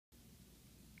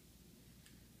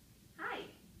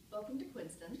welcome to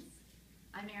Quinstance.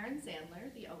 I'm Erin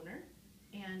Sandler, the owner,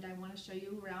 and I want to show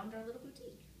you around our little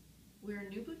boutique. We're a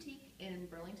new boutique in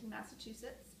Burlington,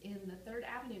 Massachusetts in the 3rd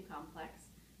Avenue complex.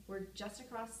 We're just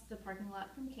across the parking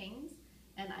lot from King's,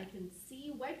 and I can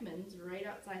see Wegmans right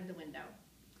outside the window.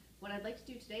 What I'd like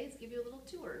to do today is give you a little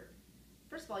tour.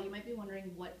 First of all, you might be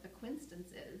wondering what a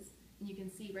Quinstance is, and you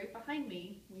can see right behind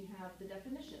me we have the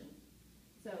definition.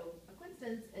 So a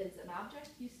Quinstance is an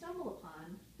object you stumble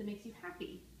upon that makes you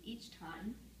happy each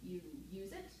time you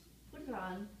use it, put it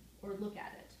on, or look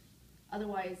at it.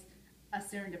 Otherwise, a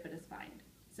serendipitous find.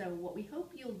 So what we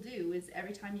hope you'll do is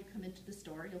every time you come into the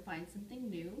store, you'll find something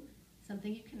new,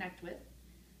 something you connect with,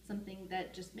 something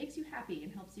that just makes you happy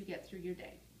and helps you get through your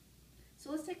day.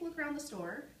 So let's take a look around the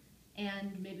store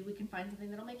and maybe we can find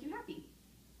something that'll make you happy.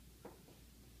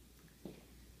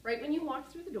 Right when you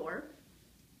walk through the door,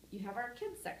 you have our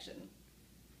kids section.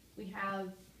 We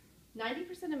have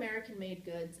 90% American-made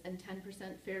goods and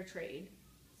 10% fair trade.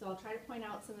 So I'll try to point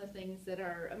out some of the things that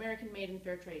are American-made and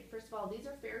fair trade. First of all, these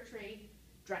are fair trade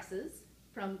dresses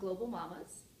from Global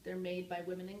Mamas. They're made by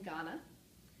women in Ghana.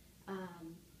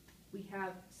 We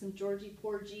have some Georgie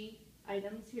Porgy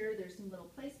items here. There's some little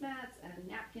placemats and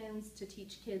napkins to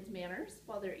teach kids manners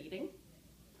while they're eating.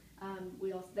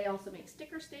 They also make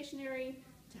sticker stationery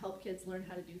to help kids learn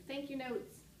how to do thank you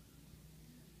notes.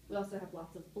 We also have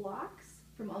lots of blocks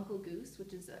from Uncle Goose,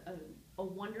 which is a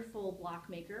wonderful block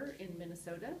maker in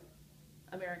Minnesota,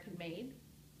 American made.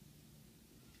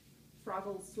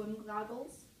 Froggles swim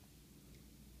goggles.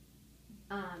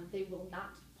 They will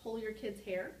not pull your kid's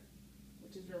hair,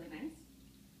 which is really nice.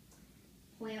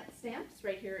 Plant stamps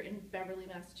right here in Beverly,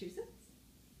 Massachusetts.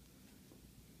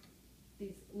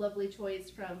 These lovely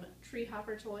toys from Tree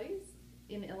Hopper Toys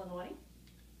in Illinois.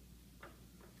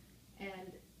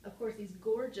 And of course, these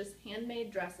gorgeous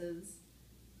handmade dresses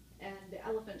and the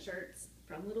elephant shirts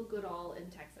from Little Goodall in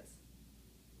Texas.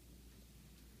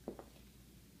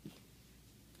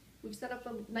 We've set up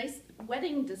a nice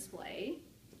wedding display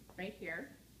right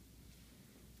here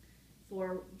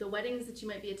for the weddings that you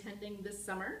might be attending this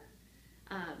summer.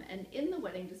 And in the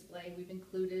wedding display, we've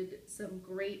included some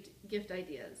great gift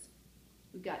ideas.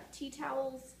 We've got tea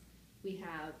towels, we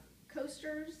have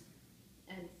coasters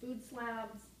and food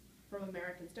slabs from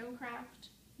American Stonecraft,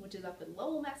 which is up in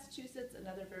Lowell, Massachusetts,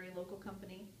 another very local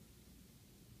company.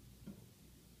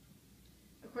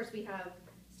 Of course, we have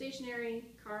stationery,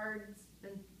 cards,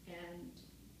 and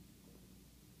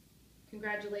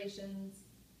congratulations,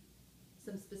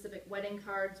 some specific wedding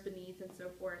cards beneath and so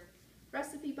forth,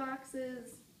 recipe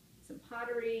boxes, some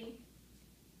pottery.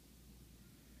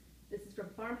 This is from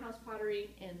Farmhouse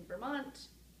Pottery in Vermont.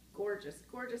 Gorgeous,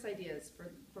 gorgeous ideas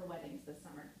for weddings this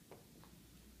summer.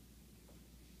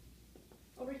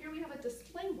 Over here we have a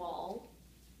display wall.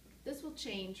 This will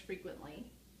change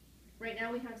frequently. Right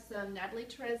now we have some Natalie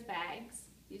Therese bags.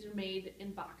 These are made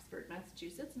in Boxford,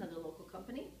 Massachusetts, another local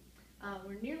company.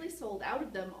 We're nearly sold out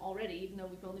of them already, even though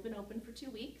we've only been open for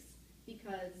 2 weeks,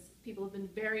 because people have been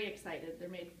very excited. They're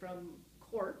made from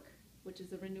cork, which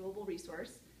is a renewable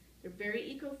resource. They're very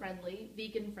eco-friendly,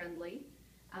 vegan-friendly.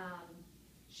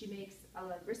 She makes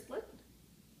a wristlet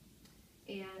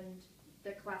and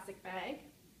the classic bag,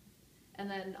 and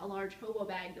then a large hobo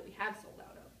bag that we have sold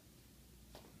out of.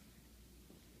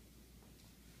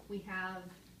 We have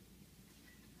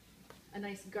a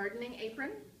nice gardening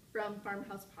apron from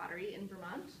Farmhouse Pottery in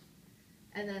Vermont,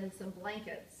 and then some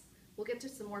blankets. We'll get to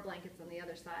some more blankets on the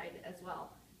other side as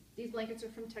well. These blankets are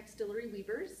from Textillery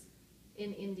Weavers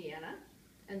in Indiana,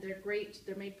 and they're great.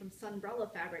 They're made from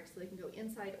sunbrella fabric, so they can go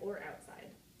inside or outside.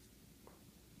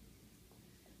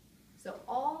 So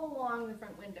all along the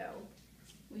front window,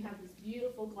 we have this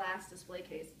beautiful glass display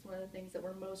case. It's one of the things that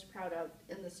we're most proud of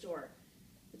in the store.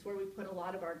 It's where we put a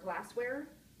lot of our glassware,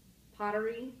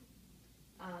 pottery,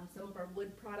 some of our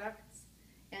wood products,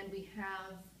 and we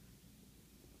have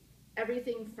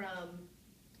everything from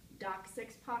Dock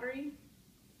 6 pottery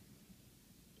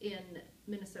in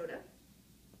Minnesota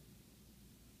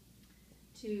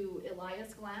to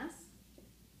Elias Glass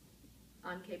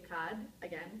on Cape Cod,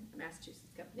 again, a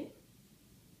Massachusetts company,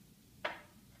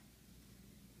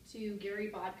 to Gary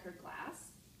Bodker Glass,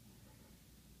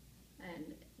 and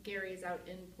Gary is out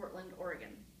in Portland,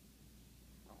 Oregon.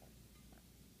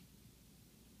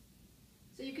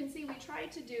 So you can see we try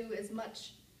to do as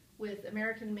much with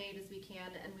American made as we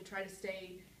can, and we try to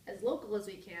stay as local as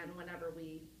we can whenever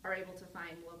we are able to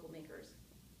find local makers.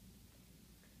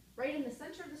 Right in the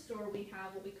center of the store we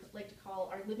have what we like to call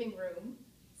our living room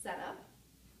setup.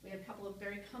 We have a couple of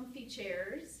very comfy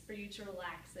chairs for you to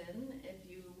relax in if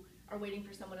you are waiting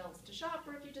for someone else to shop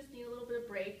or if you just need a little bit of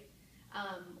break.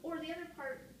 Or the other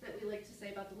part that we like to say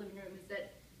say about the living room is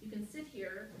that you can sit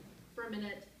here for a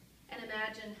minute and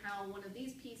imagine how one of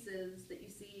these pieces that you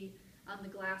see on the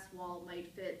glass wall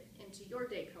might fit into your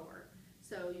decor.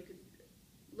 So you could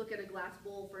look at a glass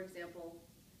bowl, for example,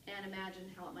 and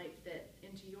imagine how it might fit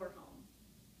into your home.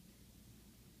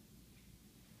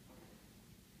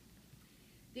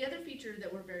 The other feature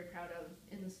that we're very proud of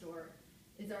in the store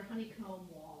is our honeycomb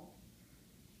wall.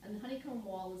 And the honeycomb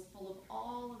wall is full of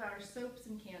all of our soaps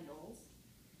and candles,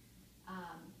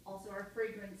 also our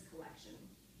fragrance collection.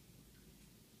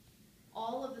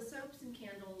 All of the soaps and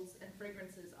candles and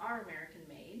fragrances are American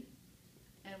made,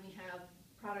 and we have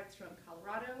products from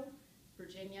Colorado,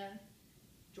 Virginia,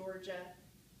 Georgia,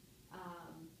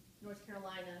 North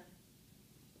Carolina.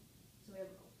 So we have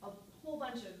a whole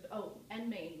bunch of, and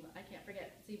Maine, I can't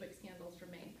forget Seawick's candles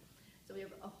from Maine. So we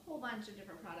have a whole bunch of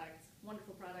different products,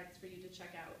 wonderful products for you to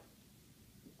check out.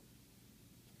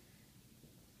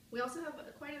 We also have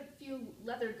quite a few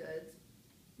leather goods.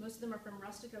 Most of them are from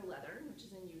Rustico Leather, which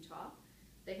is in Utah.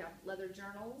 They have leather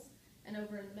journals, and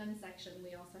over in the men's section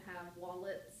we also have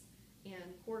wallets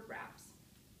and cord wraps.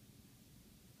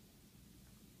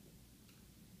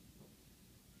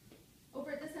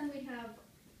 Over at this end we have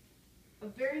a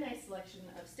very nice selection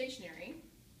of stationery.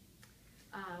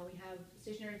 We have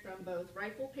stationery from both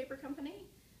Rifle Paper Company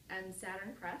and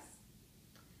Saturn Press.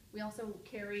 We also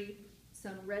carry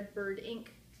some Redbird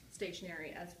ink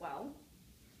stationery as well.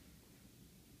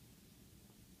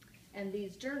 And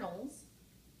these journals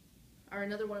are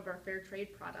another one of our fair trade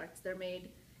products. They're made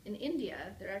in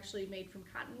India. They're actually made from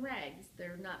cotton rags.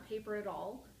 They're not paper at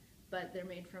all, but they're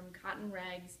made from cotton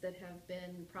rags that have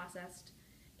been processed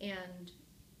and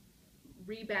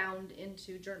rebound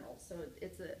into journals. So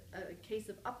it's a case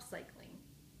of upcycling.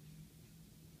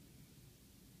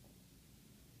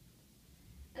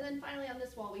 And then finally on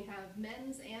this wall we have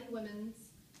men's and women's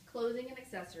clothing and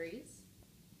accessories,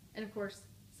 and of course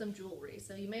some jewelry.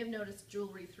 So you may have noticed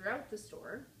jewelry throughout the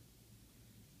store.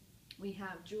 We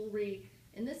have jewelry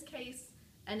in this case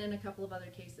and in a couple of other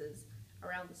cases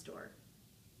around the store.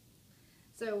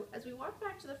 So as we walk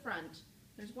back to the front,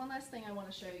 there's one last thing I want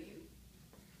to show you.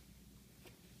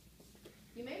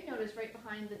 You may have noticed right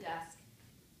behind the desk,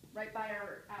 right by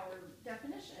our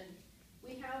definition,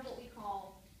 we have what we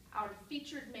call our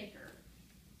featured maker.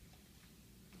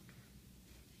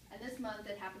 And this month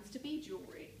it happens to be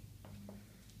jewelry.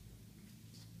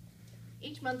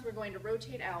 Each month we're going to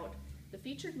rotate out the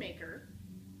featured maker,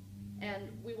 and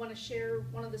we want to share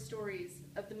one of the stories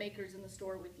of the makers in the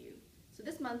store with you. So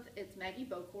this month it's Maggie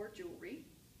Bocor Jewelry.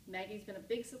 Maggie's been a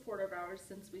big supporter of ours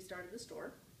since we started the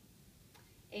store.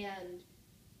 And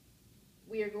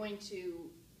we are going to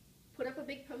put up a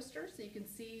big poster so you can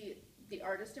see the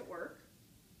artist at work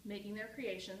making their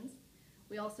creations.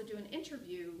 We also do an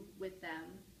interview with them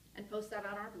and post that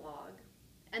on our blog.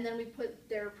 And then we put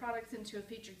their products into a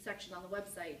featured section on the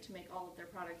website to make all of their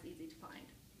products easy to find.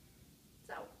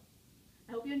 So,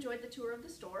 I hope you enjoyed the tour of the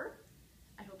store.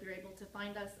 I hope you're able to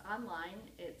find us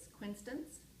online. It's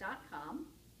quinstance.com.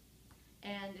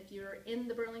 And if you're in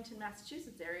the Burlington,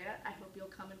 Massachusetts area, I hope you'll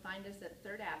come and find us at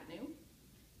 3rd Avenue.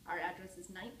 Our address is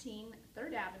 19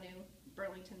 3rd Avenue,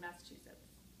 Burlington, Massachusetts.